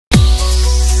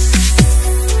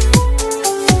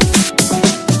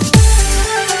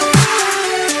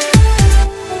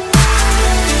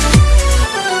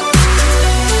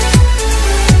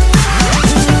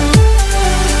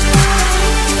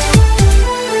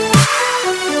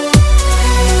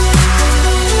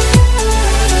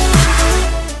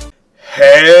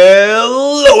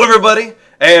Hello everybody,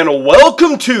 and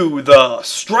welcome to the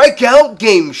Strikeout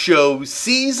Game Show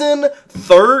Season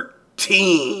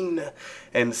 13.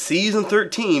 And Season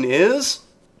 13 is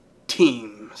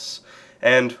Teams.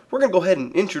 And we're going to go ahead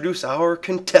and introduce our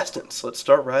contestants. Let's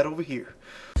start right over here.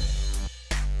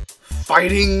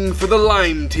 Fighting for the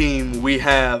Lime Team, we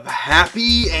have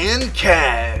Happy and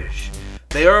Cash.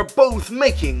 They are both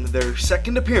making their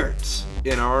second appearance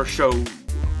in our show.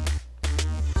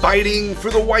 Fighting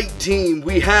for the White Team,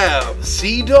 we have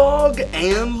Z-Dog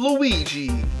and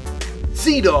Luigi.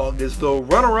 Z-Dog is the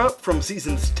runner-up from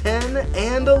Seasons 10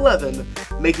 and 11,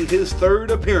 making his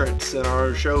third appearance in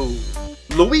our show.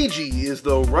 Luigi is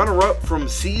the runner-up from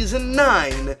Season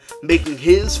 9, making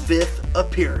his fifth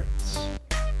appearance.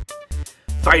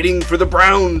 Fighting for the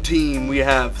Brown Team, we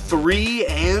have 3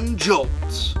 and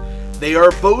Jolts. They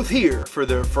are both here for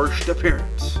their first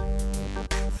appearance.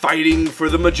 Fighting for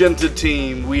the Magenta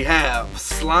Team, we have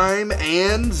Slime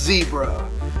and Zebra.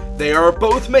 They are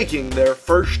both making their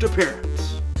first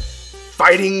appearance.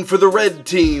 Fighting for the Red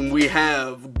Team, we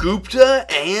have Gupta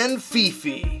and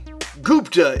Fifi.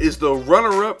 Gupta is the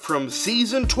runner-up from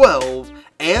Season 12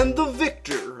 and the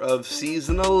victor of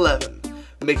Season 11,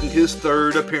 making his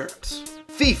third appearance.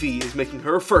 Fifi is making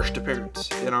her first appearance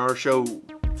in our show.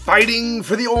 Fighting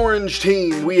for the Orange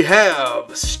Team, we have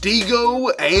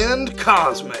Stego and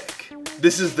Cosmic.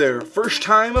 This is their first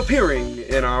time appearing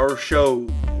in our show.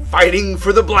 Fighting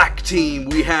for the Black Team,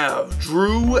 we have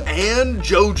Drew and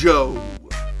JoJo.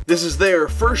 This is their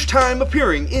first time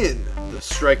appearing in the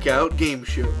Strikeout Game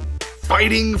Show.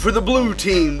 Fighting for the Blue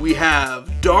Team, we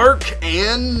have Dark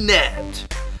and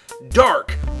Net.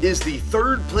 Dark is the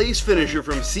third place finisher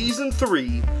from Season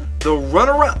 3, the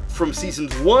runner-up from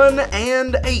Seasons 1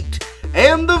 and 8,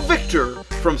 and the victor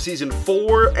from Season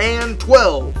 4 and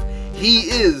 12. He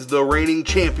is the reigning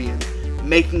champion,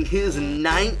 making his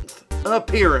 9th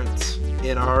appearance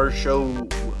in our show.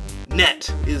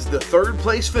 Net is the third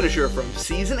place finisher from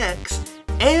Season X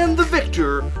and the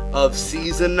victor of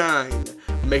Season 9,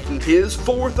 making his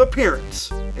 4th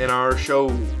appearance in our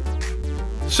show.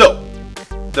 So,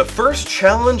 the first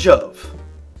challenge of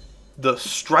the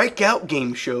Strikeout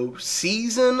Game Show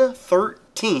Season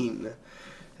 13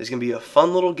 is going to be a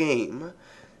fun little game.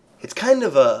 It's kind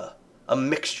of a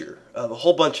mixture of a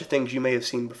whole bunch of things you may have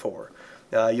seen before.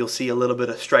 You'll see a little bit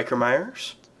of Striker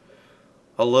Myers,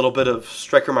 a little bit of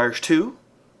Striker Myers 2,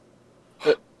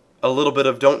 a little bit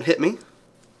of Don't Hit Me,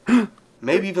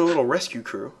 maybe even a little Rescue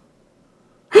Crew.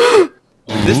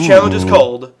 This challenge is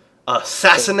called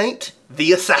Assassinate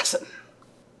the Assassin.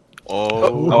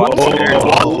 We'll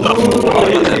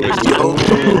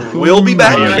be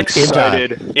back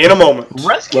in a moment.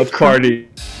 Rescue party.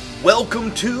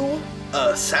 Welcome to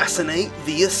Assassinate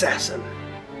the Assassin.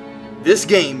 This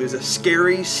game is a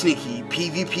scary, sneaky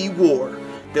PvP war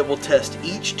that will test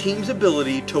each team's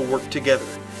ability to work together.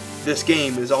 This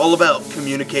game is all about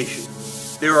communication.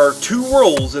 There are 2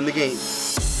 roles in the game,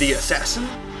 the Assassin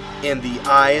and the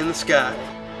Eye in the Sky.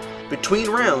 Between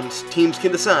rounds, teams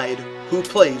can decide who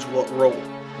plays what role.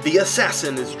 The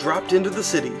Assassin is dropped into the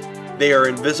city. They are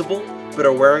invisible, but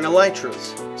are wearing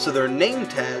elytras, so their name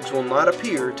tags will not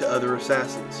appear to other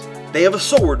assassins. They have a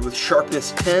sword with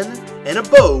sharpness 10 and a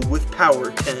bow with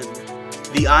power 10.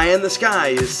 The Eye in the Sky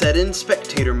is set in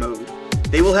spectator mode.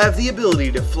 They will have the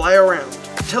ability to fly around,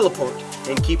 teleport,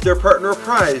 and keep their partner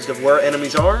apprised of where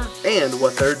enemies are and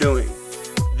what they're doing.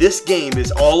 This game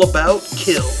is all about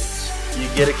kills. You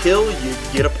get a kill, you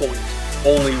get a point.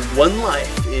 Only 1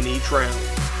 life in each round.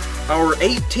 Our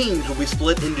 8 teams will be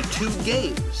split into 2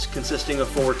 games, consisting of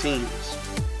 4 teams.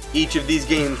 Each of these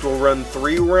games will run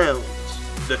 3 rounds.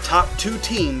 The top 2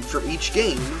 teams from each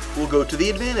game will go to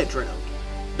the advantage round.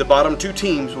 The bottom 2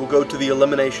 teams will go to the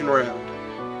elimination round.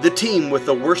 The team with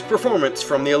the worst performance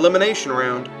from the elimination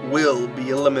round will be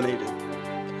eliminated.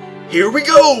 Here we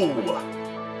go!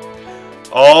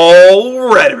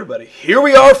 Alright everybody, here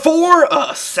we are for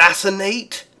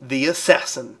Assassinate the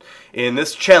Assassin. In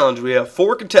this challenge we have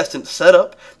 4 contestants set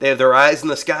up. They have their eyes in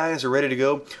the skies, are ready to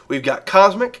go. We've got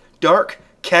Cosmic, Dark,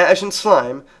 Cash, and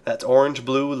Slime. That's orange,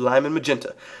 blue, lime, and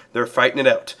magenta. They're fighting it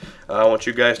out. I want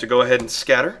you guys to go ahead and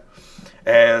scatter.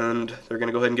 And they're going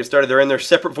to go ahead and get started. They're in their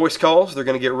separate voice calls. They're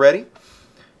going to get ready.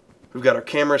 We've got our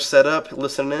cameras set up,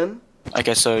 listening in.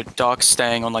 Okay, so Dark's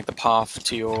staying on like the path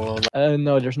to your...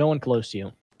 No, there's no one close to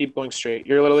you. Keep going straight.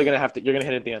 You're literally gonna have to. You're gonna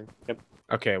hit it at the end. Yep.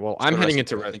 Okay, well, I'm heading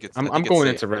into rescue. I'm going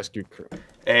into rescue crew.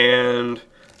 And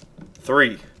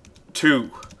 3,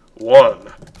 2, 1,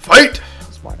 fight!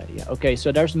 Smart idea. Okay,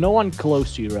 so there's no one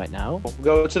close to you right now.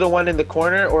 Go to the one in the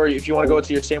corner, or if you want to go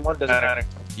to your same one, doesn't matter.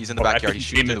 He's in the backyard. He's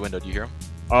shooting through the window. Do you hear him?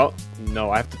 Oh,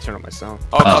 no, I have to turn up my sound.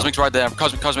 Oh, Cosmic's right there.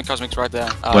 Cosmic's right there.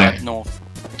 Where? North.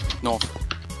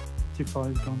 Too far,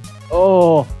 he's gone.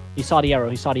 Oh, he saw the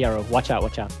arrow. Watch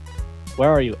out. Where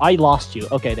are you? I lost you.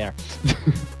 Okay, there.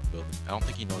 I don't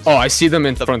think he knows. Oh, I see them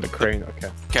in front of the crane. Okay.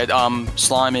 Okay,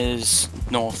 slime is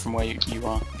north from where you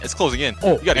are. It's closing in.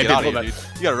 Oh, you gotta I get out did of here,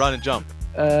 dude. You gotta run and jump.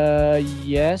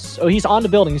 Yes. Oh, he's on the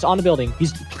building. He's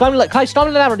climbing the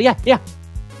ladder. Yeah.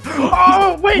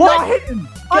 Oh, wait, no, I hit him.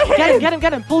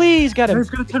 Get him. Please get him. He's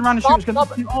going to turn around and shoot. He's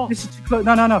gonna, this is too close.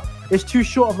 No. It's too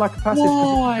short of like a passive.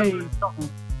 Why?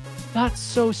 That's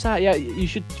so sad. Yeah, you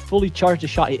should fully charge the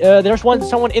shot. There's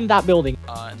someone in that building.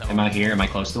 Am I here? Am I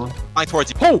close to one? Flying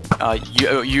towards you.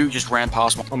 Oh! You just ran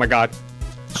past one. Oh my god.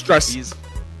 Stress.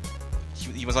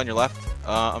 He was on your left.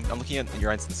 I'm looking at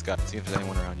your eyes in the sky, seeing if there's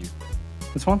anyone around you.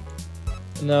 This one?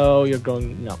 No, you're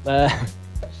going. No.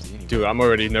 Dude, I'm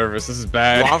already nervous. This is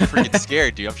bad. Well, I'm freaking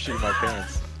scared, dude. I'm shooting my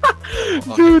parents.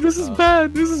 Dude, this is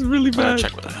bad. This is really bad.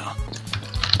 Check with it.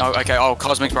 Oh, okay. Oh,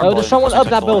 Cosmic's right. Oh, there's someone up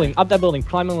that building,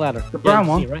 climbing the ladder. The brown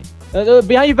one? See, right?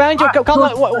 Behind you.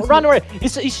 Run away.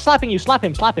 He's slapping you. Slap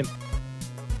him. Got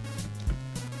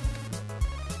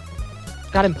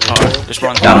him. Oh, just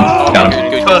run. Got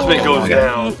him. Good. Cosmic goes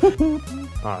down.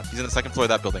 He's in the second floor of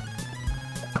that building.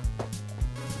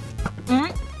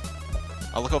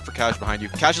 I'll look out for Cash behind you.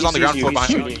 Cash is on the ground floor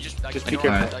behind you. Just be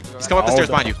careful. He's coming up the stairs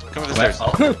behind you. Come up the stairs.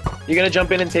 You gonna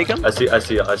jump in and take him? I see. Oh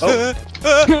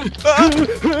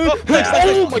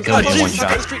my god, he's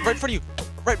on the street right in front of you.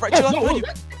 Right, chill out behind you.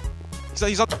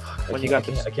 He's on. When you got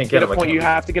this. I can't get him. You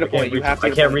have to get a point. You have to.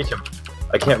 I can't reach him.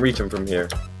 I can't reach him from here.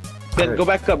 Then go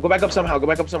back up. Go back up somehow. Go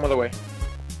back up some other way.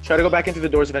 Try to go back into the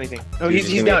doors if anything. No,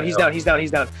 he's down. He's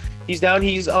down.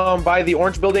 He's by the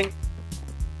orange building.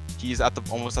 He's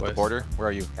almost at the border. Where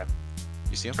are you?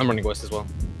 You see him? I'm running west as well.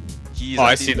 He's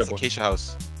I see the Acacia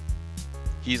House.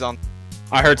 He's on.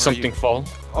 I heard something fall.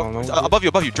 Above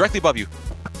you, directly above you.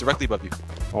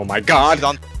 Oh my god. He's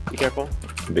on. Be careful.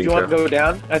 Do you want to go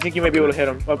down? I think you may be able to hit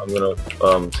him. I'm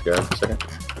gonna scare him for a second.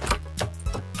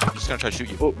 I'm just gonna try to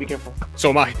shoot you. Oh, be careful. So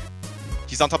am I.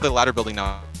 He's on top of the ladder building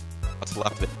now. To the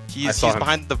left of it. He's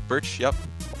behind the birch. Yep.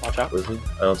 Watch out. Where is he?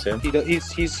 I don't see him.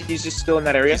 He's just still in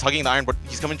that area. He's hugging the iron board.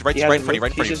 He's coming right in front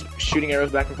of you. He's just shooting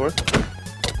arrows back and forth.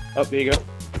 Oh, there you go.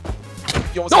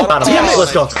 You almost got him. Yes!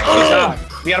 Let's go.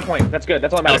 We got a point. That's good.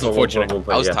 That's all that matters. That's unfortunate.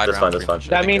 I was tied around. That's fine.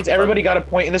 That means everybody got a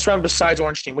point in this round besides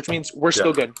Orange Team, which means we're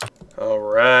still good. All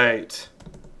right.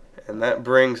 And that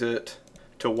brings it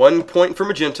to 1 point for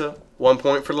Magenta, 1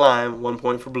 point for Lime, 1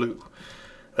 point for Blue.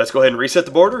 Let's go ahead and reset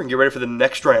the border and get ready for the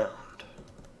next round.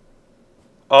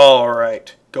 All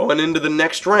right. Going into the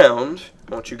next round,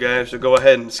 I want you guys to go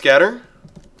ahead and scatter.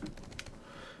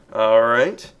 All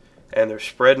right. And they're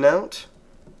spreading out.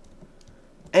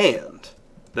 And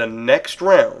the next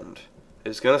round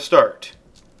is going to start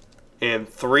in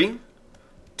 3,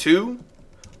 2,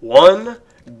 1,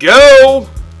 go!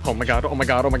 Oh my god. Just go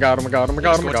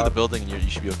into the building and you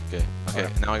should be okay. Okay,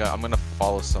 now I'm gonna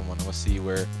follow someone. I'm gonna see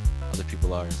where other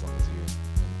people are as long as you're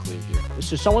clear here.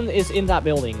 So someone is in that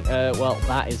building. Well,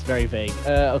 that is very vague.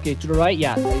 Okay, to the right,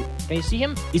 yeah. Can you see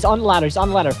him? He's on the ladder.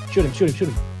 Shoot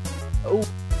him. Oh.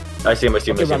 I see him.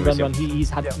 Run. He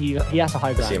has a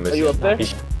high ground. Are you up there?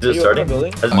 He's just starting.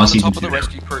 On top of the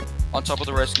rescue crew. On top of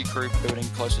the rescue crew building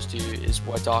closest to you is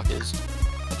where Dark is.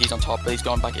 He's on top, but he's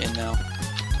going back in now.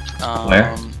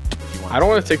 Where? I don't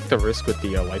want to take the risk with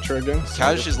the Elytra again. So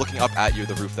Cash is looking up at you,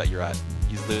 the roof that you're at.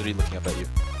 He's literally looking up at you.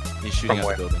 He's shooting at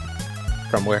the building.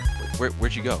 From where?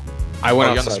 Where'd you go? I went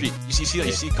you're outside. on the street. You see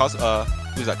who's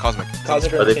that? Cosmic. Are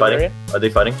they fighting? Are they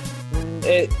fighting?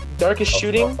 Dark is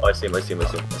shooting. Oh, I see him.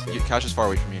 Cash is far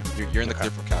away from you. You're in the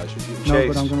clear from Cash. No,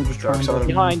 but I'm gonna just try and go.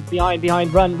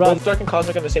 Behind, run. Both Dark and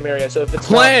Cosmic are in the same area, so if it's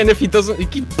Plan if he doesn't, he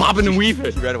keep bobbing and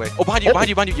weaving. He ran away. Oh, behind you.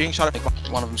 You're getting shot at.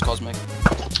 One of them's Cosmic.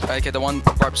 Okay, the one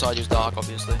right beside you is Dark,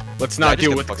 obviously. Let's not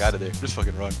deal with. Fuck out of there. Just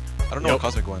fucking run. I don't know where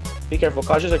Cosmic went. Be careful.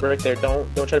 Cash is like right there.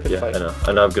 Don't try to pick a fight. I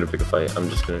know. I'm gonna pick a fight. I'm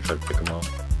just gonna try to pick him off.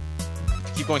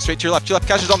 Keep going straight to your left.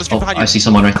 Cash is on the street behind you. I see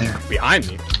someone right there. Behind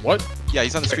me? What? Yeah,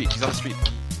 he's on the street.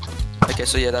 Okay,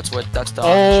 so yeah, that's Dark.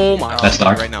 Oh my. That's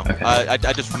Dark. Right now. Okay. I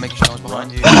just I'm making sure I was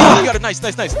behind you. You got it. Nice.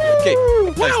 Okay.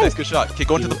 Nice. Good shot. Okay,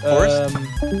 go into the forest.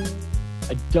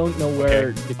 I don't know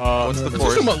where. Go into the Let's do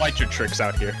forest. some Elytra tricks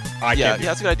out here. Yeah,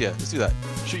 that's a good idea. Let's do that.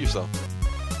 Shoot yourself.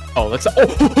 Oh, let's.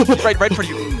 Right in front of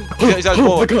you. He's out of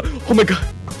Oh my god.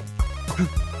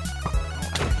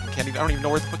 I don't even know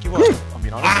where the fuck you are. I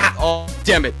mean, honestly. Oh,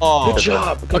 damn it. Oh, Good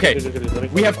job. Okay,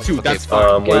 we have two. That's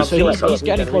fine. Where's So he's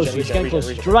getting close. He's getting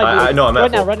close. To right. I know. I'm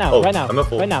at right now. I'm at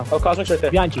full. Right now. Oh, Cosmic's right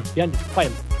there. Behind you. Fight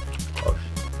him. Oh,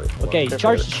 shit. Wait, hold Okay, on.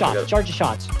 charge the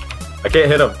shots. I can't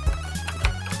hit him.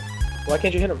 Why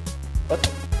can't you hit him? What?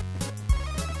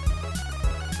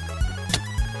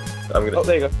 I'm gonna. Oh,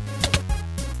 there you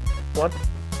go. One.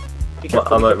 Be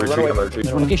careful. I'm Run gonna retreat. away. I'm gonna retreat.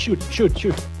 Okay, shoot.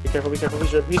 Be careful.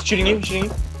 He's shooting you.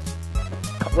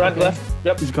 Run left.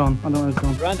 Yep. He's gone. I don't know. He's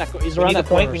gone. He's We around need the that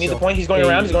point. corner, We need so- the point. He's going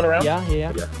around.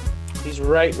 Yeah. He's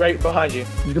right behind you.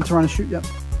 He's gonna turn around and shoot. Yep.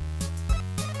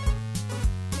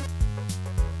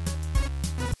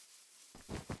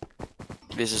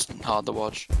 This is hard to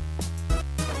watch.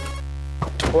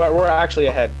 We're actually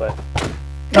ahead, but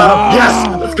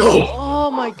Yes! Let's go! Oh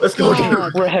my god. Let's go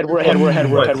again. we're ahead.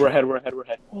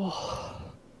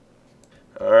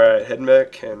 Alright, heading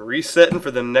back and resetting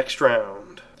for the next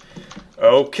round.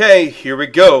 Okay, here we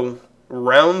go.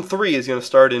 Round 3 is going to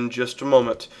start in just a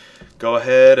moment. Go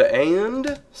ahead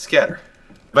and scatter.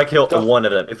 If I kill one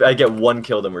of them, if I get one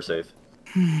kill, then we're safe.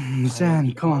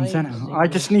 Zen, come on, Zen. I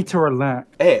just need to relax.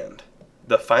 And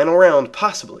the final round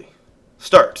possibly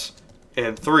starts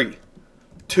in 3,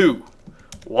 2,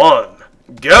 1,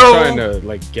 go! Trying to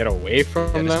like get away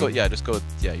from them. Just go.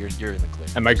 Yeah, you're in the clear.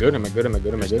 Am I good?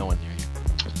 There's no one near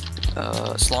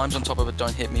you. Slime's on top of a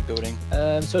don't hit me building.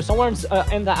 So somewhere's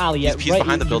in the alley. Yeah, He's right,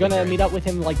 behind the building. You're gonna meet up with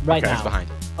him like right Okay, now. He's behind.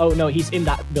 Oh no, he's in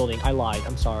that building. I lied.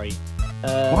 I'm sorry.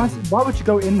 Why would you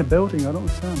go in the building? I don't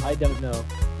understand. I don't know.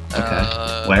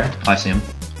 Okay. Where? I see him.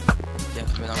 Yeah,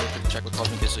 I mean, I'm gonna check what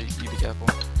Cosmic is, so you be careful.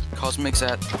 Cosmic's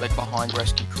at like behind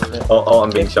rescue crew. Oh, I'm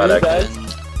being If shot blue at. dies,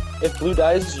 And if blue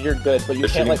dies, you're good, but you They're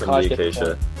can't shooting let from Kosh the get the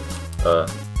acacia. point.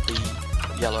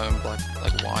 the yellow and black,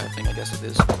 like wire thing, I guess it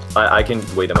is. I can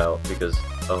wait them out because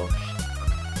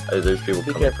there's people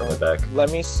Be coming careful. from my back.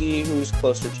 Let me see who's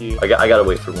closer to you. I gotta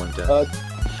wait for one death.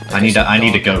 I need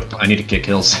to go. I need to get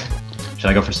kills. Should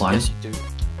I go for slime? Yes, you do.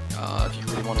 If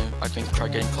you really want to, I think try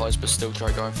getting close, but still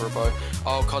try going for a bow.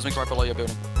 Oh, Cosmic right below your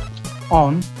building.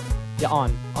 On. Yeah,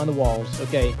 on the walls.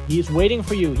 Okay, he's waiting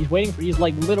for you. He's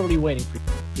like literally waiting for you.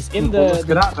 He's in Well, let's the.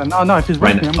 get out then. No, if he's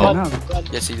Right waiting, I'm now. getting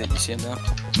out. Yeah, see that you see him now.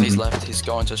 He's left. He's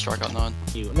going to strike out 9.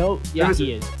 You. No, yeah, Who is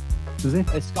he it? is. Is he?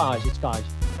 It's Skaj.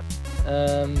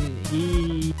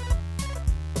 He.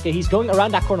 Okay, he's going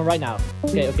around that corner right now.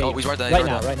 Okay. Oh, he's right there. Right He's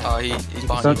now, right now. He's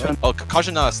behind Don't you. turn. Oh,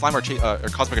 Caution, Slime or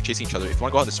Cosmic are chasing each other. If you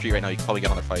want to go out in the street right now, you can probably get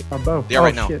on their fight. Our bow. They are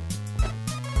right now. Shit.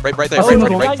 Right there. Oh, right, no,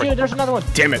 right, Behind right, you, there's another one.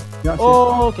 Damn it. Yeah, I see.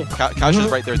 Oh, okay. Cash is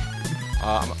right there.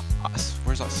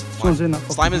 Where's that? Someone's in that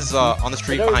fucking- Slime is on the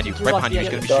street behind you. Right behind you. He's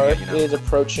gonna be shooting Dark at you now. is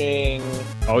approaching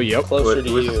Oh, yep. closer to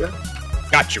Who is you. this guy?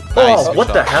 Got you. Nice, Oh, good what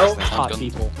shot. the hell? Nice, nice. Hot Gun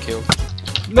people. Kill.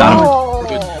 No!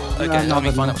 Good. Okay, no, let me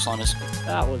no, find no. out what sign is.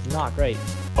 That was not great.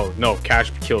 Oh no,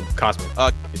 Cash killed Cosmic.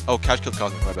 Oh, Cash killed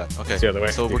Cosmic. My bad. Okay. It's the other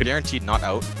way. So You we're could- guaranteed not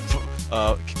out.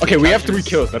 Okay, we have Cash 3 is-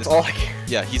 kills. That's all I care.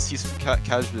 Yeah,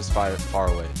 Cash is far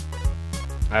away.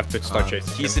 I have to start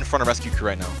chasing. He's him. in front of rescue crew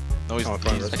right now. No, he's Oh, in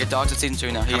front of Okay, Dog's at season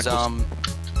 2 now. He's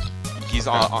He's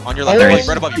on your left. There he Right, is.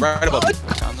 right above you. Right above you.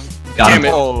 found him. Got Damn him.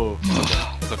 it. Oh,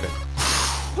 it's okay.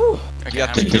 Okay, Yeah,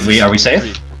 how many Did we? Are we safe?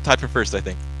 Three. Tied for first, I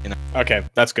think. Okay,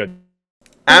 that's good.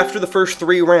 After the first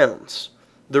 3 rounds,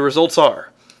 the results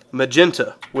are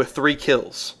Magenta with 3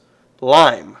 kills,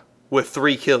 Lime with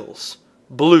 3 kills,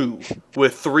 Blue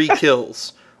with 3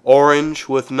 kills, Orange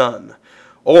with none.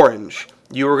 Orange,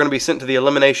 you are going to be sent to the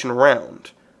elimination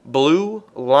round. Blue,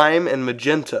 Lime, and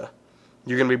Magenta,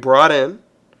 you're going to be brought in,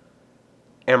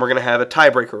 and we're going to have a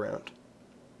tiebreaker round.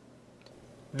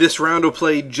 This round will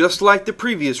play just like the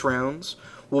previous rounds.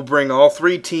 We'll bring all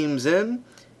 3 teams in.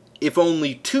 If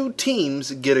only 2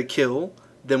 teams get a kill,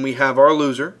 then we have our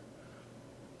loser.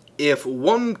 If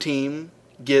one team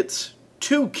gets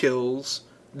 2 kills,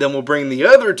 then we'll bring the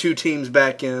other 2 teams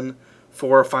back in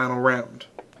for a final round.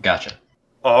 Gotcha.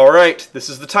 Alright, this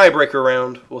is the tiebreaker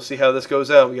round. We'll see how this goes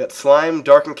out. We got Slime,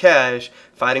 Dark, and Cash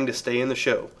fighting to stay in the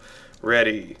show.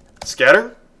 Ready,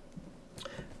 scatter,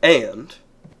 and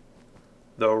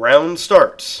the round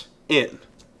starts in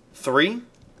 3,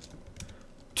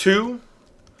 2,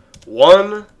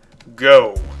 1,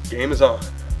 go. Game is on.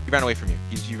 He ran away from you.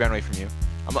 He ran away from you.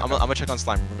 I'm gonna check on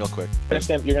Slime real quick.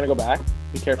 You're gonna go back.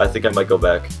 Be careful. I think I might go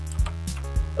back.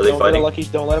 Are they Don't fighting?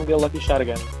 don't let him get a lucky shot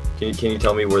again. Can you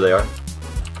tell me where they are?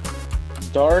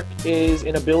 Dark is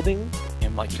in a building.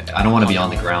 Him, like, I don't want to be on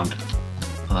the ground.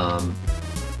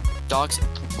 Dog's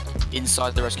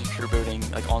inside the rescue crew building,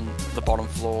 like on the bottom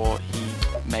floor.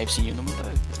 He may have seen you in the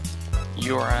window.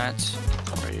 You are at.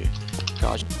 Where are you?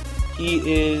 Gosh. He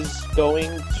is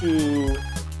going to.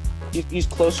 He's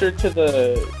closer to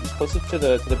the. He's closer to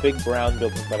the big brown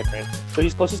building by the crane. So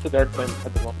he's closest to Dark Flame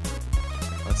at the moment.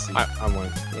 Let's see. I'm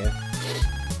winning. Yeah.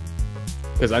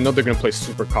 Because I know they're gonna play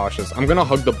super cautious. I'm gonna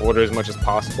hug the border as much as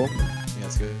possible. Yeah,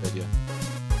 that's a good idea.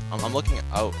 I'm looking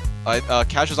out.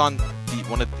 Cash is on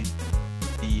one of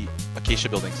the Acacia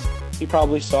buildings. He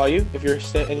probably saw you if you're in the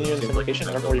same location.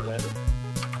 I don't know where you went.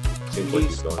 Seems like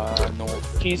he's going.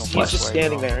 North. He's just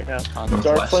standing there right now. Northwest.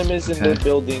 Dark Flame is in the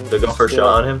building. Do I go for a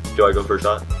shot on him? Do I go for a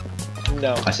shot?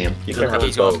 No. I see him. He doesn't have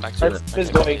He's going back to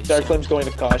Dark Flame's going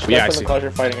to Kosh. Yeah, I Dark Flame see. and Kosh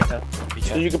are fighting right now.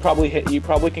 So you could probably hit. You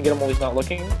probably can get him while he's not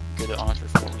looking. Good at honors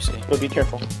before we see. But be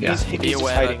careful. Yeah. He's Be just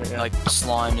aware hiding that, right now. like,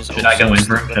 slime is Should I go in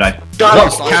for him? Should I?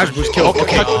 Cash was killed.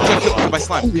 Okay, Okay. by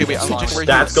slime. Okay, wait, I'm checking where he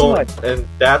That's is. going, and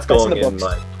that's That's in going the in books.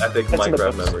 my epic That's in the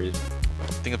Minecraft books. memories.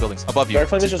 Think of buildings above you. Dark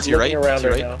Flame is To just your looking around to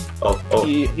your right now. Oh,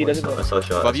 He doesn't know. I saw a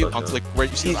shot. Above I you, saw a onto shot. like where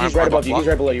you see. He's right above you. He's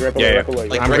right below you. Right below you. Yeah, Right below you.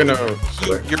 Like, I'm right- gonna.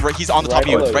 You're right. He's on the top of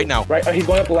below you you. right now. Right. He's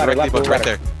going up the ladder. Directly Left above, right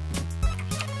ladder.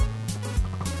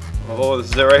 there. Oh,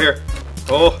 this is it right here.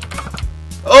 Oh.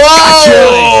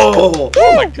 Oh!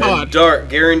 Oh my god. And Dark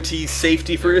guarantees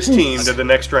safety for his team to the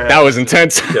next round. That was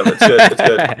intense. Yeah, that's good. That's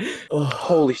good. Oh,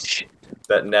 holy shit.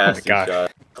 That nasty God.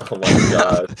 shot. Oh my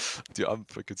god. Dude, I'm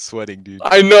fucking sweating, dude.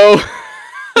 I know.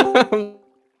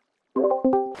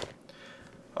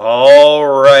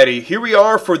 Alrighty, here we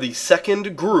are for the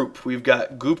second group. We've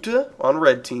got Gupta on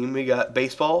red team. We got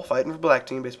Baseball fighting for black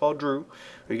team. Baseball Drew.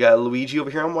 We got Luigi over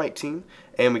here on white team.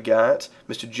 And we got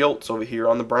Mr. Jolts over here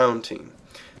on the brown team.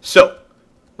 So,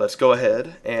 let's go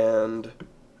ahead and...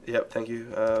 Yep, thank you.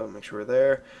 Make sure we're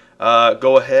there.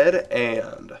 Go ahead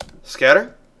and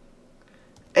scatter.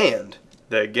 And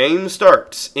the game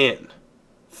starts in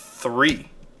 3,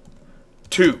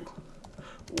 2,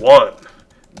 1.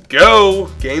 Go!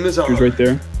 Game is on. Drew's right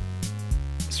there.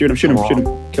 Shoot him, shoot him, shoot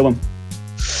him. Kill him.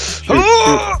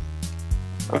 Shoot.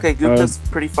 Okay, Gupta's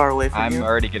pretty far away from I'm you.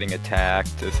 already getting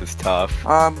attacked. This is tough.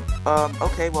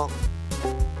 Okay, well,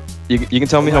 You can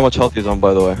tell me how much health he's on,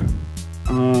 by the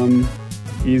way.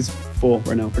 He's full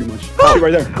right now, pretty much. Shoot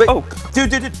right there. wait,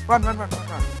 dude, run.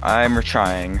 I'm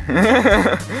trying.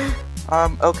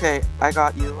 Okay, I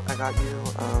got you.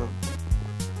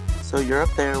 So you're up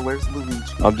there. Where's Luigi?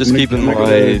 I'm just keeping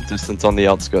my distance on the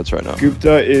outskirts right now.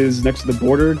 Gupta is next to the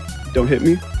border. Don't hit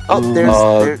me.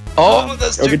 Oh,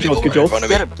 there's two get Jolts, get Jolts.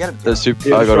 Get him. There's two.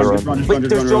 Yeah, I gotta just run. Wait,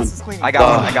 there's Jolts cleaning. I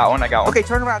got one. Okay,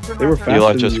 turn around. They were The faster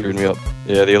Elytra than screwed you. me up.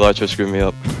 Yeah, the Elytra screwed me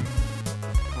up.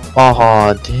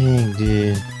 Oh, dang,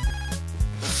 dude.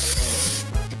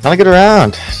 Not a good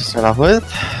round to start off with.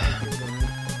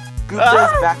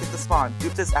 Gupta's back at the spawn.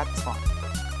 Gupta's at the spawn.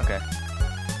 Okay.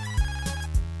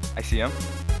 I see him.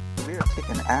 We are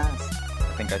kicking ass.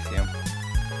 I think I see him.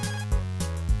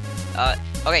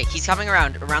 Okay, he's coming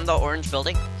around the orange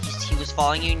building. He was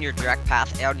following you in your direct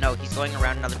path. Oh no, he's going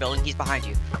around another building. He's behind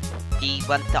you. He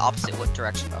went the opposite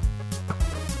direction though.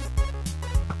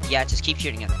 Yeah, just keep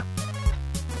shooting him.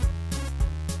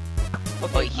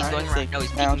 Okay, Oh, he's going around. No,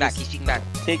 he's peeking back. He's peeking back.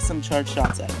 Take some charge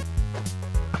shots at him.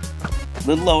 A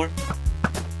little lower.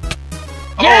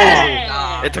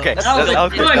 Yeah! It's okay. That was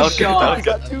a good shot.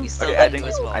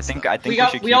 I think we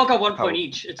should keep. We all got 1 point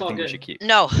each. It's all good. We should keep.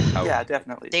 No. Oh. Yeah,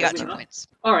 definitely. They got 2 points.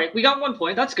 All right, we got 1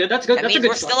 point. That's good. That's good. That That's a means good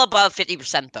we're start. still above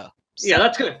 50% though. So. Yeah,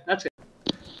 that's good. That's good.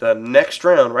 The next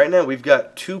round, right now, we've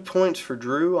got 2 points for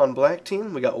Drew on black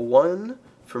team. We got 1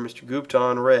 for Mr. Gupta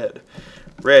on red.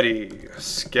 Ready,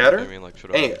 scatter, I mean, like,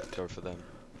 should I go for them?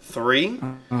 3.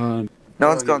 No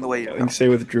one's going the way you I think stay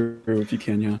with Drew if you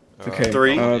can, yeah. Okay.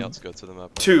 3, on the outskirts of the map.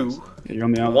 2, Okay, you're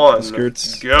on the 1,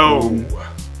 outskirts. go!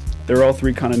 They're all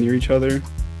three kind of near each other.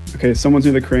 Okay, someone's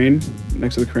near the crane,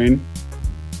 next to the crane.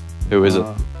 Who is it?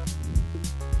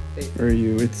 Where are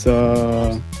you? It's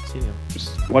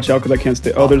just watch out because I can't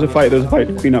stay. Oh, there's a fight.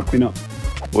 Clean up.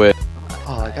 Wait.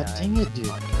 Oh, god dang it,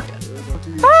 dude.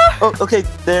 Oh, okay,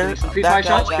 there. That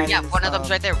guy Yeah, one of them's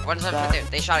right there. One's right there.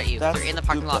 They shot at you. They're in the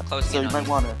parking lot closing So in you on might you.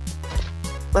 wanna.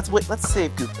 Let's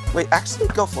save Gupta. Wait, actually,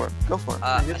 go for him.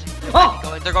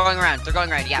 They're going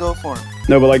around. Yeah. Go for him.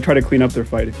 No, but like try to clean up their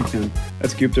fight if you can.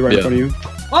 That's Gupta right in front of you. Hit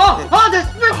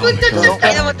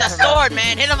him with the sword,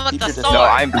 man. Hit him with the sword.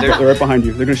 No, They're right behind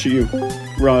you. They're gonna shoot you. 2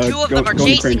 of them are go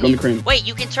chasing in the crane. you. Wait,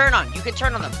 you can turn on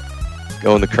them.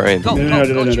 Go in the crane. Go, No,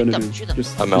 shoot them.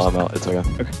 Just, I'm out. It's okay.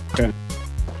 Okay.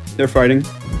 They're fighting.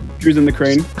 Drew's in the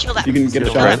crane. Kill that. You can get a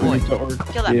Kill shot.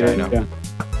 that Kill that. Yeah.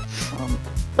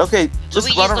 Okay, just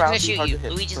Luigi's run looking around. to shoot you.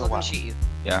 Luigi's looking to shoot you.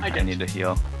 Yeah, I need to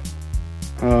heal.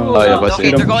 Oh, yeah, but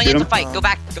Okay, they're going in to fight. Go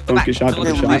back. Don't get shot.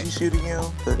 Okay, Luigi's shooting you.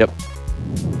 Yep.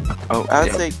 Oh, I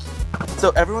would say. So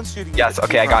everyone's shooting you. yes,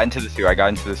 okay, I got into the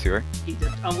sewer. He did.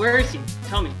 Where is he?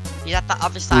 Tell me. He's at the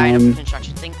other side of the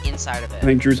construction thing, inside of I it.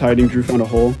 think Drew's hiding. Drew found a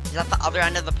hole. He's at the other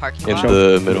end of the parking In lot.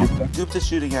 the middle. Gupta's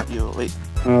shooting at you. Wait.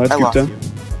 That's I lost Gupta. you.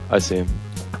 I see him.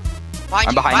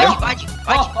 Behind you.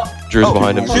 Drew's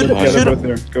behind him. Shoot him. Yeah, Shoot they're him. both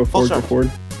there. Go forward. Go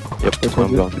forward. Yep, Go I'm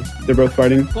towards gone. it. They're both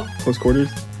fighting. Close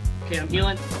quarters. Okay, I'm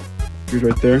healing. Drew's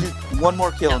right there. One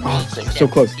more kill. No, he's dead. So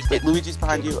close. Wait, Luigi's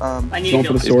behind you. I need Going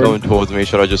for the He's sword. going towards me.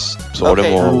 Should I just sword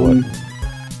him or what?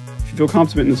 If you feel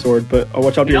confident in the sword, but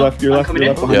watch out to your left, your left, your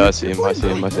left behind Yeah, you. I see him. I see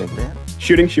him. I see him.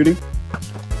 Shooting, shooting.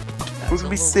 We're gonna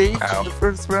be safe in the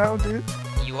first round, dude.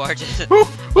 You are just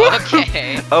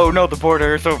okay. Oh no, the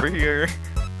border is over here.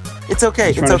 It's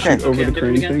okay. He's It's trying to okay. shoot over the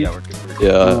crane thing. Yeah, we're good.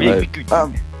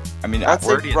 Yeah, I mean, I'd say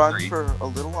we're already at run 3. for a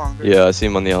little longer. yeah, I see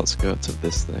him on the outskirts of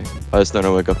this thing. I just don't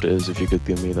know where Gupta is. If you could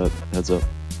give me that heads up.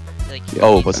 Like,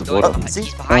 Oh, he's what's the going- border?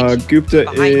 He's behind you. Gupta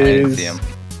Behind you. is. See him.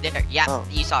 There, yeah, Oh.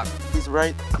 you saw him. He's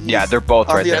right. Yeah, they're both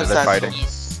on right the there. other They're side. fighting.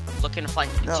 He's looking to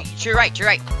flank. No. To your right, to your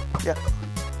right. Yeah.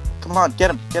 Come on, get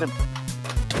him, get him.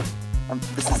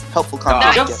 This is helpful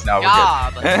Nice content. No, we're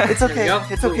job. It's okay. There you go.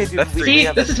 It's okay, dude. That's We See,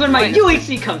 have this is when my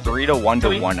UAC comes. 3 to 1 to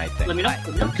Tell me. 1, I think. Let me know. Let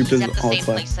me know. Gupta's He's at the all same left.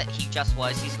 place that he just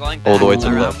was. He's going All back the way to the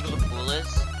around left. where the pool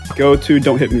is. Go to.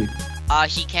 Don't hit me.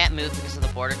 He can't move because of the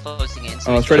border closing in.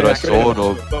 So Oh, he's straight going ahead. back Should I Straight sword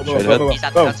or ahead. straight Whoa, head? whoa, He's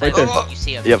at whoa. the Oh, side. right there. Oh, you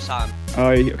see him. Yep. You saw him.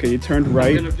 Okay, you turned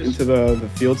right into the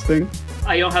fields thing.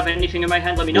 I don't have anything in my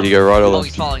hand. Let me know. Did he go right or Oh, left?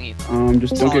 he's following you.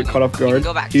 Just don't get caught off You can guard.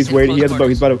 go back. He's Sit waiting. He close has a bow.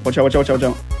 He's about to. Watch out! Watch out! Watch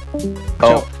out! Watch out!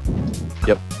 Oh.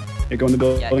 Yep. Yeah, go in the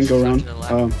building. Yeah, Go he's going around. to the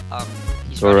left.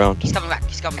 He's Go running. around. He's coming back.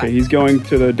 He's coming Okay, back. he's going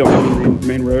to the don't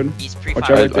main road. He's Watch pre-fired. out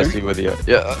right I there. see where the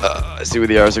I see where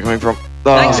the arrows are coming from.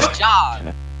 Nice Ah,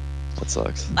 job. that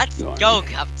sucks. Let's go,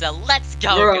 Gupta. Let's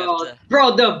go, Bro, Gupta.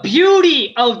 bro, the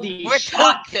beauty of these We're too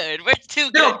shots. good. We're too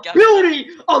The good, Gupta. beauty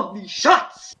of these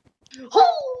shots.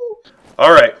 Oh.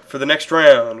 All right, for the next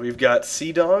round, we've got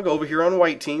Sea-Dog over here on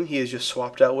white team. He has just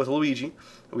swapped out with Luigi.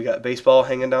 We got Baseball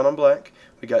hanging down on black.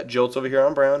 We got Jolts over here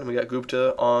on brown. And we got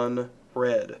Gupta on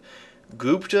red.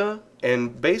 Gupta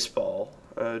and Baseball,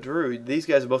 Drew, these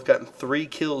guys have both gotten 3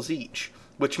 kills each,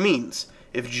 which means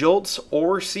if Jolts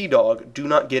or Sea-Dog do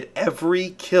not get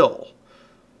every kill,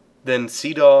 then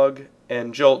Sea-Dog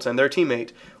and Jolts and their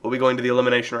teammate will be going to the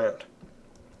elimination round.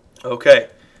 Okay,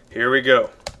 here we go.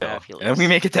 And we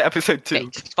make it to episode 2. Hey,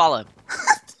 just follow him.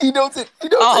 He knows it. He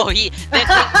knows Oh, it. they're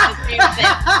thinking the same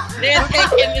thing. They're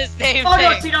thinking the same Oh no,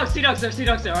 thing. Sea-Dog's there.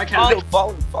 Sea-Dog's there. I No, can't.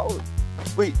 follow him. Follow him.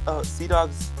 Wait,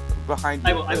 Sea-Dog's behind you.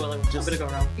 I will. I'm Just gonna go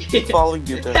around. keep following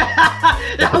you. There.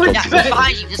 That was Yeah, he's good.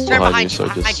 behind you. Just turn Behind behind you, you. so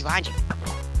Behind just- you. Behind you.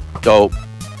 Go.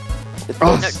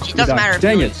 Oh, No, it doesn't matter if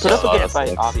dang you it. lose. Put up a good that fight,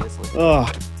 sucks. obviously.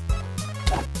 Ugh.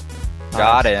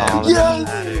 Got him.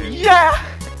 Yes! Yeah!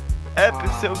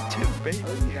 Episode 2, baby.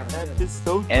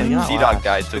 Episode And You're not Sea-Dog last.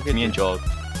 died, so it's me and Joel.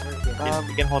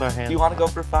 We can hold our Do hands. you want to go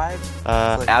for 5?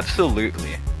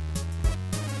 Absolutely.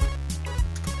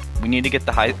 We need to get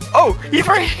the high. Oh, he's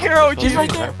right here! Oh, He's right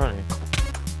right there! in front of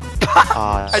you.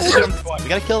 I just hit him twice. We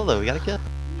gotta kill though. We gotta kill.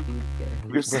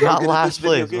 We're so We're not good at last this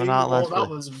video place. We're game. not last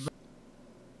place.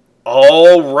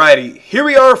 Alrighty, here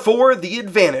we are for the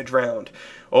advantage round.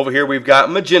 Over here we've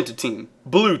got Magenta Team,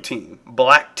 Blue Team,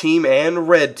 Black Team, and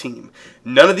Red Team.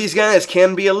 None of these guys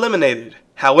can be eliminated.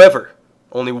 However,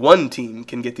 only one team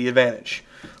can get the advantage.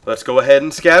 Let's go ahead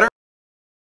and scatter.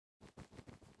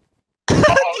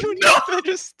 No,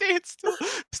 just stand still.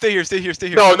 Stay here, stay here, stay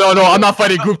here. No, I'm not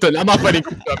fighting Gupta. I'm not fighting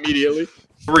Gupta immediately.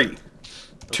 3,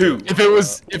 2, If it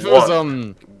was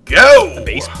go!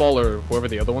 Baseball or whoever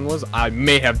the other one was, I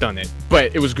may have done it.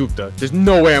 But it was Gupta. There's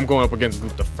no way I'm going up against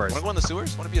Gupta first. Wanna go in the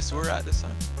sewers? Wanna be a sewer rat this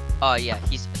time? Oh yeah,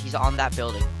 he's on that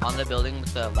building. On the building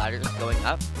with the ladders going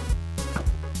up.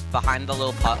 Behind the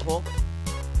little pothole.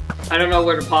 I don't know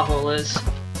where the pothole is.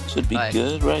 Should be Right.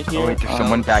 good right here. Oh, wait, there's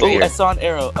someone back oh, here. I saw an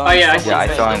arrow. Oh, yeah, I see. Yeah, I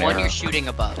saw The an one arrow. you're shooting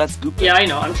above. That's Gupta. Yeah, I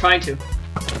know. I'm trying to.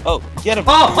 Oh, get him.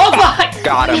 Oh my!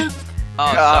 Got him.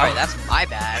 Oh, sorry, that's my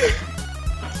bad.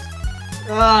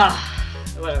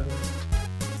 Whatever.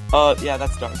 Yeah,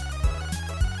 that's dark.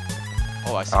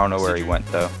 Oh, I see. I don't know see where he Drew. went,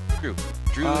 though.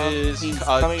 Drew is He's to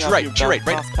coming your off right, your to your right,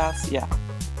 right. pass. Yeah.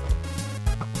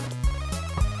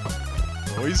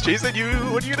 Oh, he's chasing you.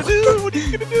 What are you gonna do? What are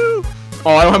you gonna do?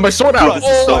 Oh, I don't have my sword out.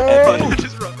 Run, run,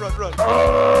 just run, run, run.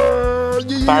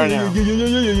 Fire now.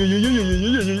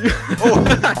 Oh,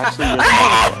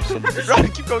 run,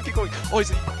 keep going, keep going. Oh,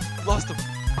 he lost him.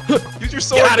 Use your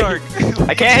sword, Dark.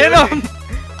 I can't hit him!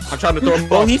 I'm trying to throw him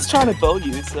Well, off. he's trying to bow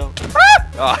you, so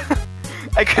Oh,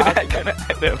 I couldn't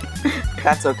hit him.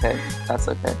 that's okay. That's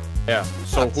okay. Yeah.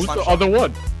 So Slap who's the shot. other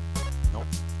one? Nope.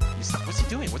 What's he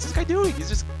doing? What's this guy doing?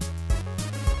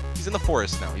 He's in the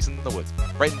forest now. He's in the woods.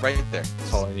 Right there.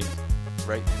 That's all I need.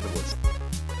 Right in the woods.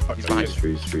 He's behind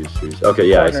you. Trees. Okay,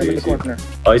 yeah, I see.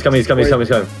 Oh, he's coming. What's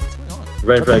going on?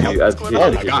 Right in front of you. What's going on?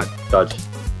 Oh my god. Dodge.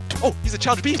 Oh, he's a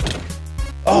challenge beast.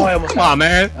 Oh, I almost. Come on,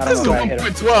 man. I This is don't know if I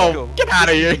hit him. 1.12. Get out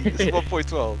of here. This is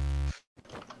 1.12.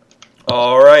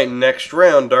 Alright, next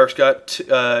round. Dark's got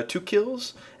 2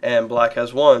 kills, and Black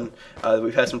has 1.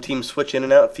 We've had some teams switch in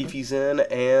and out. Fifi's in,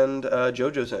 and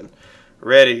JoJo's in.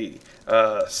 Ready.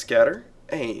 Scatter,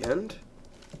 and...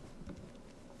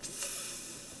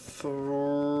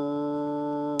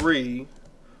 3,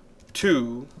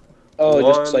 2, Oh,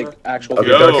 1, just like actual. Okay,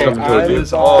 go. Dark's coming towards you. I'm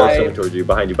Dark's on. coming towards you.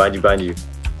 Behind you, behind you, behind you.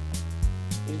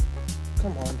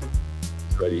 Come on, dude.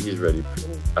 He's ready, he's ready.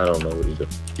 I don't know what he's doing.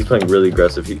 He's playing really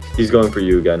aggressive. He's going for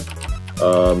you again.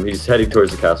 He's heading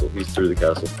towards the castle. He's through the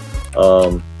castle.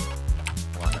 I'll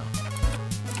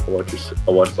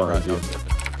watch behind you.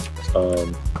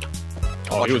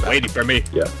 Oh, he was waiting for me.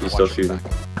 Yeah, he's still shooting.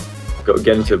 Go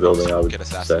get into a building, I would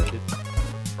say.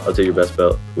 I'll take your best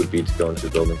bet would be to go into a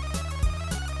building.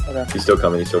 Okay. He's still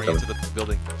coming, he's still Running coming. into the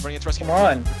building. Running into rescue. Come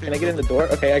on. Can I get in the door?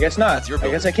 Okay, I guess not. That's your I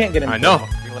guess I can't get in. I know.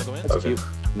 You're gonna let go in? That's Okay. cute.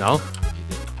 No?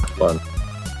 Fun.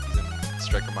 He's in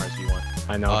Striker Mars V1.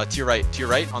 I know. To your right,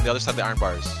 on the other side of the iron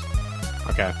bars.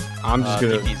 Okay. I'm just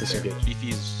gonna Fifi's disengage. there.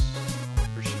 Fifi's.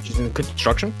 Where's she? She's in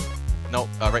construction? No,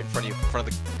 right in front of you, in front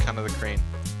of the kind of the crane.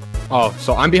 Oh,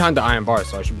 so I'm behind the iron bar,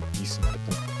 so I should be decent.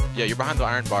 Yeah, you're behind the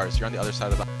iron bars. You're on the other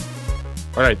side of the.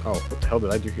 Alright. Oh, what the hell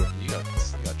did I do here? You got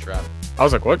trapped. I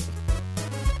was like, what?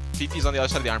 Fifi's on the other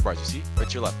side of the iron bars. You see? Right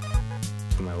to your left.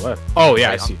 To my left. Oh, yeah,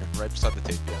 Right I see. Right beside the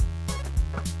tape. Yeah.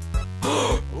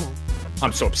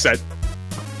 I'm so upset.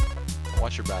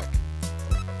 Watch your back.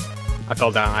 I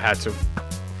fell down. I had to.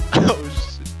 Oh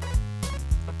shit.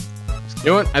 You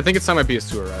know what? I think it's time I be a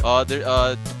sewer rat.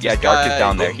 Yeah, Dark is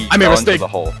down there. He I made a fell into mistake. the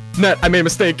hole. Net, I made a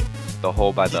mistake. The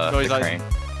hole by the crane.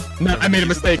 Net, I made a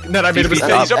mistake. Net, I made a He's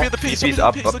mistake.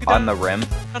 up on the rim,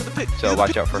 so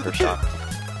watch out for her shot.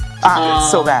 Ah,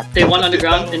 so bad. They went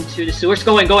underground into the sewers.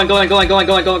 Go, sewers.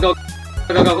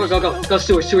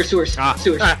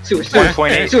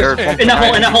 1.8 or In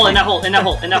that hole.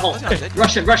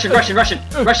 Russian.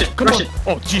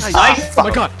 Oh, Jesus. Nice. Oh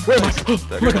my god. Where am I? Oh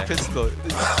my god.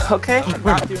 Okay.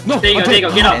 No. There you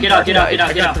go. Get out.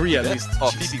 I got 3 at least.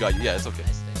 Oh, Fifi got you. Yeah, it's okay.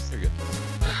 You're good.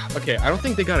 Okay, I don't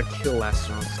think they got a kill last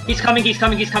round. He's coming. Get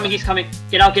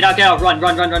out. Run.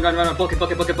 Book it.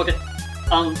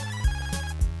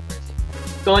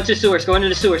 Go into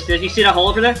the sewers. Did you see that hole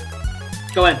over there?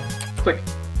 Go in. Quick.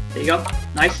 There you go.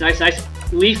 Nice.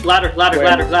 Leaf, ladder. Go ladder.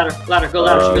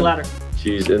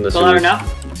 She's in the Go ladder sewers. now.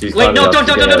 She's Wait, no, climbing up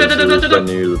to get out of the sewers don't.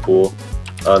 near the pool.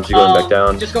 She's going back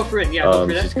down. Just go for it. Yeah, go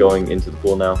for it. She's going into the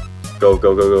pool now. Go.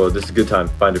 This is a good time.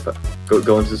 Find her.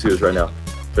 Go into the sewers right now.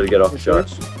 Try to get off the shot.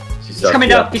 She's He's coming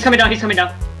down. He's coming down.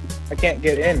 I can't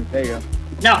get in. There you go.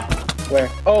 Now. Where?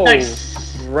 Oh,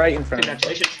 Nice. right in front of me.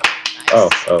 Congratulations.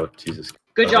 Oh, Jesus.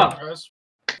 Good job.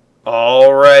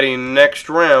 Alrighty, next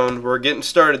round. We're getting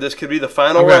started. This could be the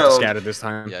final I'm gonna have to round. scatter this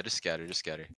time. Yeah, just scatter.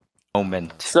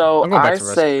 Moment. So I'm going back I to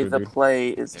say rescue, the dude. play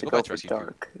is Yeah, to go go back to for rescue,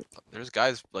 Dark. There's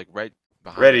guys like right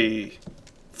behind. Ready.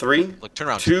 3, Look, turn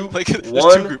around. 2, Like, there's 2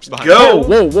 1, groups behind. go!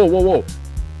 Whoa.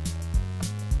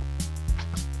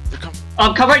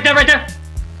 Come right there.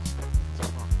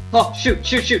 Oh, shoot.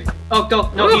 Oh, go.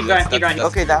 No, he's running.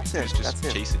 Okay, that's it. He's just That's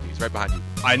it. chasing you. He's right behind you.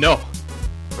 I know.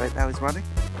 Right now he's running.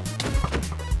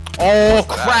 Oh,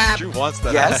 crap. Drew wants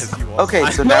that. Yes. He wants Okay,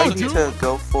 that. so now you need to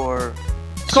go for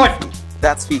Sword.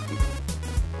 That's Fifi.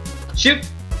 Shoot.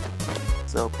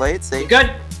 So play it safe.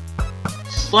 Good.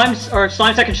 Slime's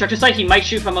at construction site. He might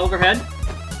shoot from overhead.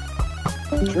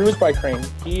 Drew is by crane.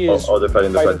 He is. Oh, they're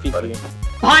fighting. Fifi.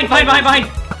 Behind.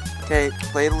 Okay,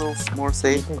 play it a little more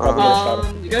safe.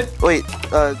 You good? Wait,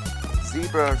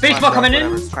 Zebra or Baseball coming in.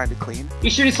 whatever's trying to clean.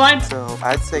 He's shooting slime. So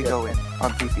I'd say go in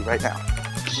on Fifi right now.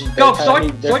 Go, sword.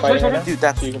 Dude,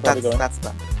 that's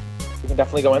done. You can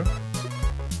definitely go in.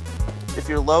 If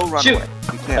you're low, run Shoot. away.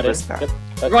 You can't risk that.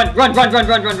 Run.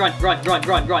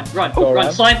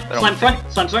 Slime front.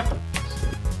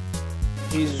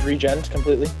 He's regened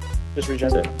completely. Just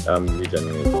regened. I'm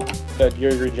regenerating it. Good,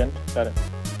 you're regened. Got it.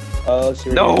 Let's see.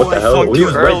 No, what the hell? He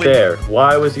was right there.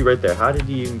 Why was he right there? How did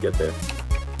he even get there?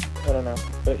 I don't know,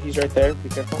 but he's right there. Be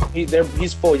careful.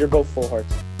 He's full. You're both full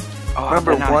hearts. Oh,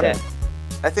 remember one.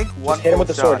 I think one. Just hit him with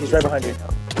the sword. He's right behind you.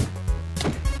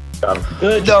 Got him.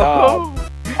 Good job.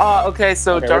 Okay,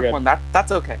 so Okay, Dark one.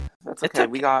 That's okay. That's okay.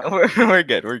 We got. We're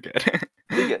good. We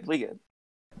good.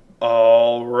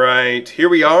 All right, here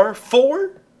we are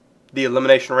for the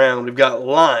elimination round. We've got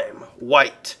lime,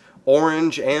 white,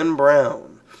 orange, and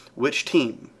brown. Which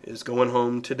team is going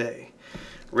home today?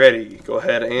 Ready? Go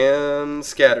ahead and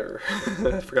scatter.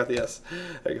 I forgot the S.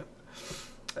 There you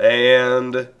go.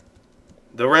 And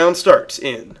the round starts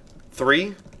in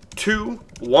 3, 2,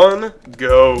 1,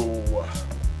 go.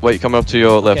 Wait, coming up to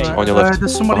your left, Okay. on your left,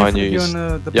 There's somebody behind from you. you in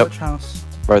the Yep. butch house.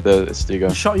 Right there, it's Stigo.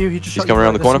 He shot you. He just shot you. He's coming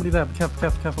around the corner. Somebody there. Be careful,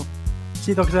 careful, careful.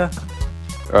 Sea Dog's there.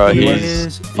 Alright, he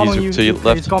is following you. to your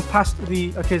left. He's gone past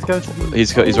the. Okay, he's going to the.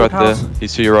 He's right there.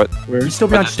 He's to your right. Where? He's still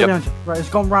behind you. Still behind you. Right, he's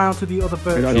gone round to the other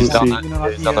boat. He's down that.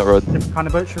 He's down that road. Different kind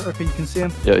of boat. Okay, you can see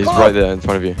him. Yeah, he's right there in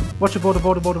front of you. Watch the border.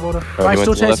 Right, he's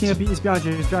still chasing you. He's behind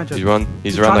you. He's behind you. He's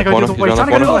around that corner. He's around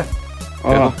that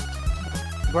corner.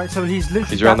 Right, so he's literally.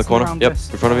 He's around the corner. Yep,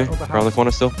 in front of you. Around the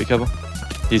corner still. Be careful.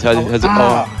 He's has it.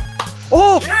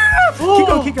 Oh!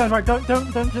 Keep going. Right, don't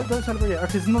celebrate yet.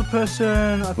 Okay, there's another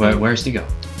person. Where's Stigo?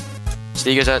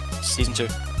 Stigo's at season 2.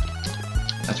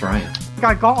 That's where I am. The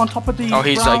guy got on top of the. Oh,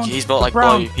 he's brown, like he's built like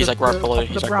below you. He's like right below you.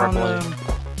 He's like right below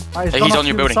you. He's on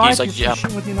your building. He's like yeah. He's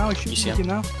shooting with you now. He's shooting with you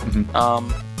now.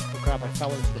 Crap, I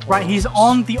fell into the right, he's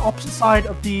on the opposite side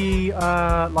of the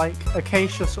like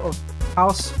acacia sort of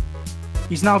house.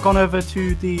 He's now gone over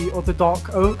to the other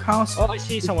dark oak house. Oh, I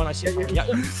see someone. Yeah.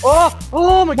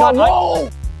 Oh my god. Whoa!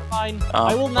 Fine.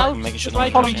 I will now try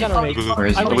to regenerate.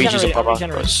 Luigi's above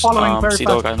us. Sea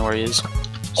Dog, I know where he is.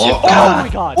 Oh my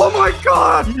god. Oh my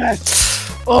god!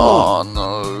 Yes! Oh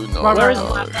no. Right, where is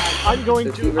I'm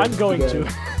going to.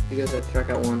 You guys have to check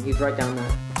out one. He's right down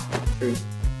that street.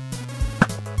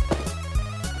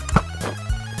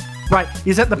 Right,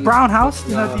 he's at the brown house.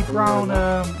 You know, the brown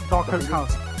dark oak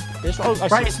house.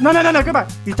 Right, no, go back.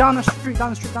 He's down the street.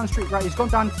 Right, he's gone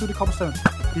down through the cobblestone.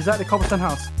 He's at the cobblestone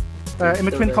house. In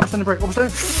between the cobblestone and brick.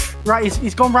 Right,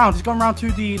 he's gone round. He's gone round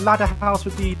to the ladder house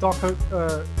with the dark oak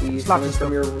slabs and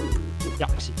stuff. Yeah,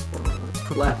 I see.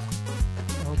 Left.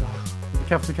 Oh god. Be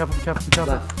careful.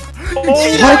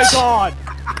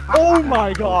 Oh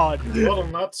my god! Well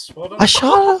nuts. I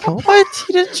shot him. What?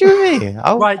 He didn't shoot me.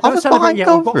 Right, don't celebrate yet.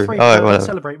 We've got 3. Don't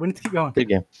celebrate. We need to keep going. Good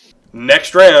game.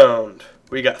 Next round.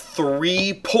 We got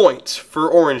 3 points for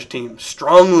Orange Team.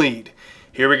 Strong lead.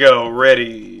 Here we go.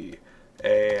 Ready.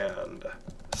 And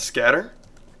scatter.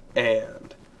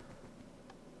 And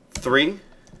 3,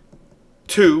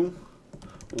 2,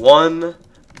 1,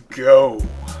 go.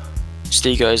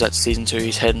 Stigo is at season 2.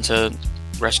 He's heading to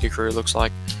rescue crew. Looks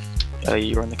like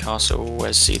you're in the castle.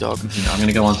 Where's Sea Dog? I'm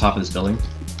gonna go on top of this building.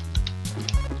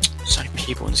 So many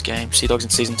people in this game. Sea Dog's in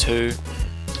season 2.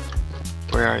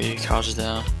 Where are you? Cars is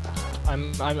there.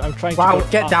 I'm trying to. I would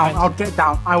get down.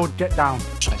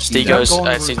 Stigo's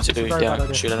at season 2.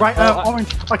 Yeah, shoot at him. Right,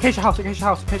 orange. Acacia house.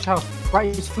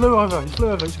 Right, he flew over.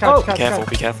 He's catch.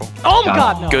 Be careful. Oh my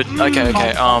god, no. Good.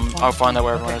 Okay. I'll find out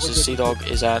where everyone else is. Sea Dog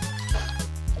is at.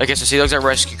 Okay, so Sea Dog's at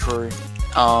rescue crew.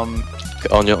 On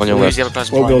your who's left. the other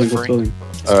person What flying building? free?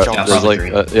 There's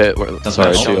like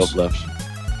sorry, shield left.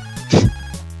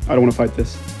 I don't want to fight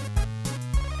this.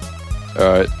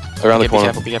 Alright, around the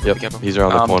corner. Be careful. He's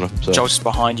around the corner. So. Joel's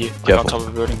behind you. Like on top of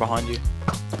the building behind you.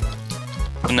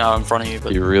 No, in front of you.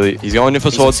 But he's going in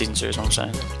for swords. Season 2 is what I'm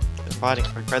saying. They're fighting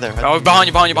right there. Oh, behind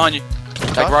you. Like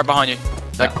right behind you.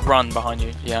 Like run behind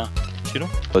you. Yeah. Shoot him.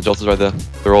 The Jolts is right there.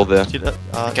 They're all there.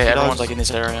 Okay, everyone's like in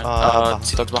this area.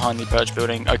 Sea Dog's behind the birch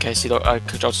building. Okay, Sea Dog.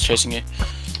 Jolts is chasing you.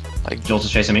 Like Jolts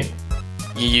is chasing me.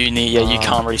 You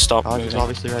can't really stop. He's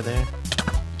obviously right there.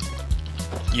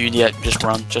 Just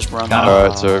run.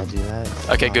 Alright, so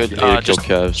okay, good. you need to kill Just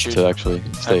Cavs shoot. to actually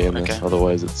stay in this. Okay.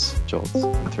 Otherwise, it's Jolts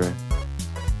in 3.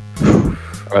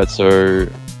 Alright, so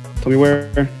Tell me where.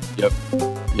 Yep.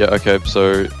 Yeah. Okay.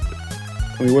 So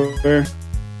Tell me where.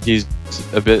 he's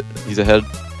ahead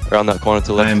around that corner to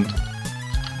the left.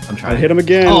 I'm trying. I hit him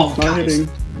again. Oh, not hitting.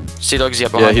 Sea Dog's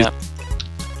behind that.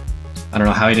 I don't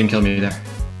know how he didn't kill me there.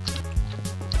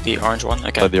 The orange one.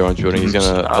 Okay. The orange building. He's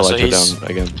gonna electro down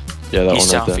again. Yeah, that he's one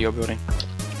south right there. of your building.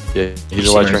 Yeah, he's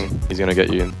electroing. He's gonna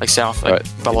get you in. Like south, like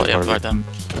below, yeah, right there.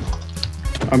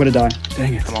 I'm gonna die.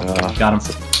 Dang it. Come on, got him.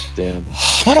 Damn.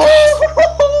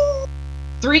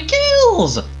 3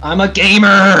 kills! I'm a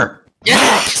gamer!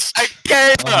 Yes! A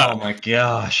gamer! Oh my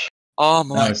gosh. Oh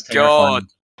my god.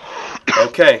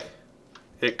 Okay.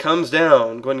 It comes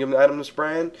down. Go ahead and give him the item to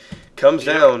Brian. Comes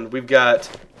down. We've got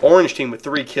Orange Team with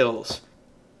 3 kills.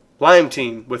 Lime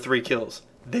Team with 3 kills.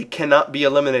 They cannot be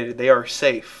eliminated. They are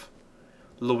safe.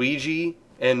 Luigi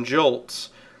and Jolts.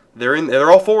 They're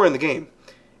all 4 in the game.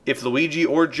 If Luigi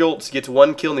or Jolts gets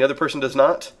 1 kill and the other person does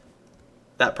not,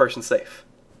 that person's safe.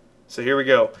 So here we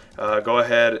go. Go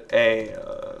ahead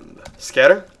and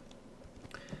scatter.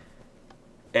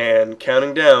 And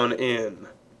counting down in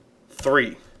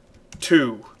 3,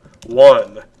 2,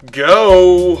 1,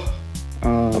 go!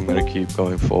 I'm gonna keep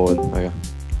going forward. Okay.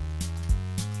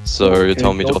 So you're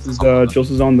telling me Jolts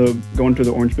is on the going to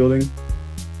the orange building.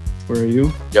 Where are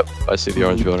you? Yep, I see the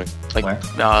orange building. Like,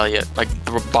 yeah, like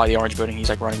by the orange building. He's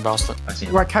like running past it. I see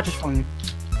him. Right, catch is following you.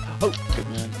 Oh, good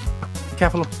man.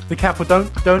 careful. Be careful.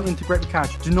 Don't integrate the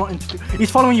cash. Do not integrate.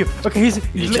 He's following you. Okay, he's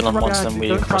You kill him once, then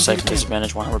we forsake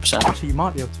disadvantage 100%. Actually, you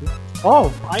might be able to.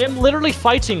 Oh, I am literally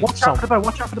fighting. Watch out for the bow.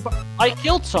 Watch out for the bow. I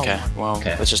killed someone. Okay, well,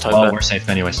 let's just hope Well, that. we're safe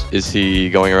anyways. Is he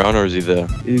going around or is he there?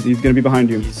 He's gonna be behind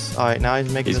you. Alright, now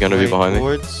he's making He's his gonna be way behind me?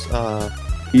 towards,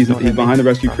 He's behind the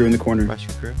rescue crew in the corner.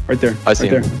 Rescue crew. Right there. I see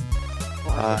right him.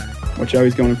 there. Watch out,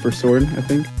 he's going for sword, I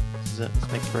think. This is it.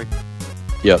 Let's make a break.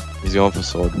 Yep, he's going for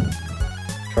sword.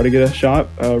 Try to get a shot.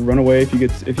 Run away if he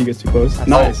gets too close.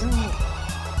 Nice.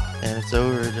 And it's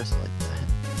over just like that.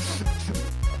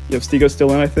 Yep, Stego's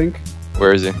still in, I think.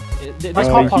 Where is he? He's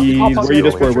where you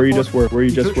just were. Where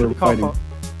you just were fighting.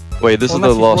 Wait, this is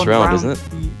the last round, isn't it?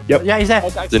 Yep. Yeah, he's there.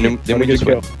 Then we just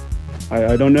win.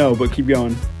 I don't know, but keep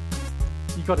going.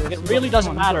 You got it. It really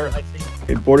doesn't matter, I think.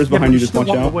 Okay, borders behind you. Just watch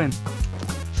out.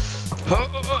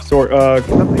 Sword.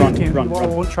 Run. I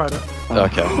won't try that.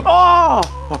 Okay. Oh!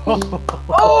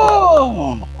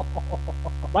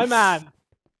 My man.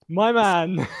 My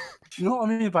man. Do you know what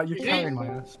I mean about you carrying my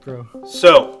ass, bro?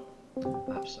 So,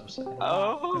 I'm so sad.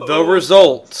 the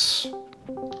results. Man,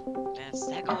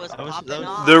 Stego was popping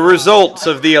off. The results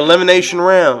of the elimination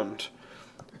round.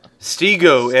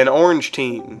 Stego and Orange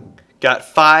Team got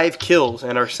 5 kills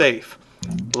and are safe.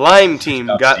 Lime Team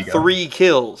got 3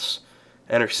 kills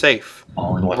and are safe.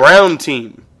 Brown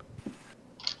Team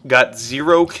got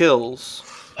 0 kills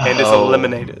and is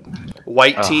eliminated.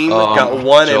 White Team got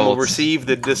 1 and will receive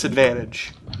the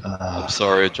disadvantage. I'm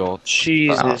sorry, Jolt.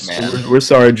 Jesus. We're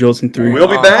sorry, Jolts in 3. We'll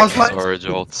be back Sorry,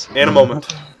 Jolts. in a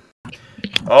moment.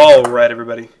 Alright,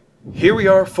 everybody. Here we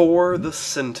are for the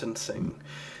sentencing.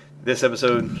 This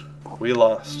episode, we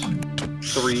lost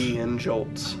 3 in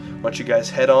Jolts. Why don't you guys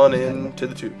head on in to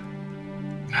the tube.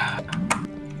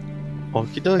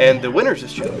 And the winners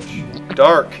this challenge,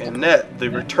 Dark and Net, the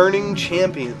returning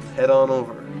champion, head on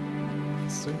over.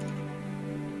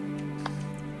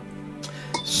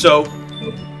 So,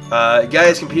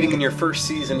 guys competing in your first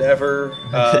season ever,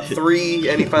 3,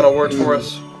 any final words for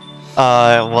us?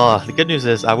 Well, the good news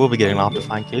is I will be getting an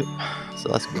Optifine cape, so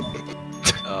that's cool.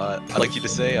 I'd like you to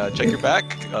say, check your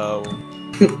back,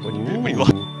 when you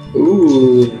lost.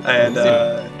 Ooh. And,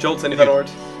 Jolts, any final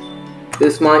words?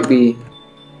 This might be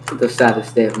the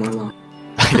saddest day of my life.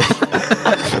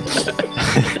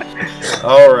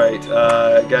 Alright,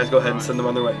 guys, go ahead and send them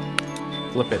on their way.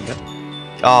 Flip it.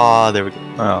 Oh, there we go.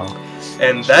 Oh.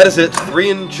 And that is it. 3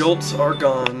 in Jolts are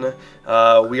gone.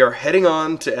 We are heading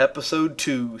on to episode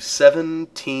 2, 7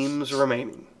 teams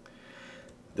remaining.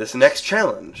 This next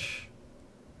challenge,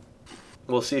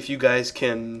 we'll see if you guys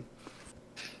can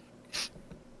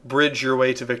bridge your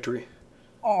way to victory.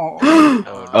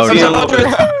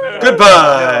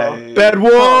 Goodbye. Bad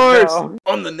Wars.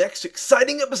 On the next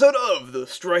exciting episode of the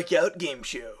Strikeout Game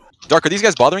Show. Dark, are these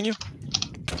guys bothering you?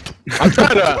 I'm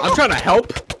trying to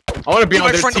help. I want to be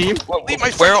on their team. Leave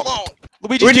my friend alone.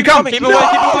 Luigi, come. Keep away.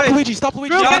 Keep away. Luigi, stop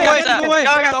Luigi. Stop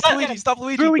Stop Luigi. Stop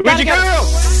Luigi. Luigi,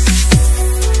 go.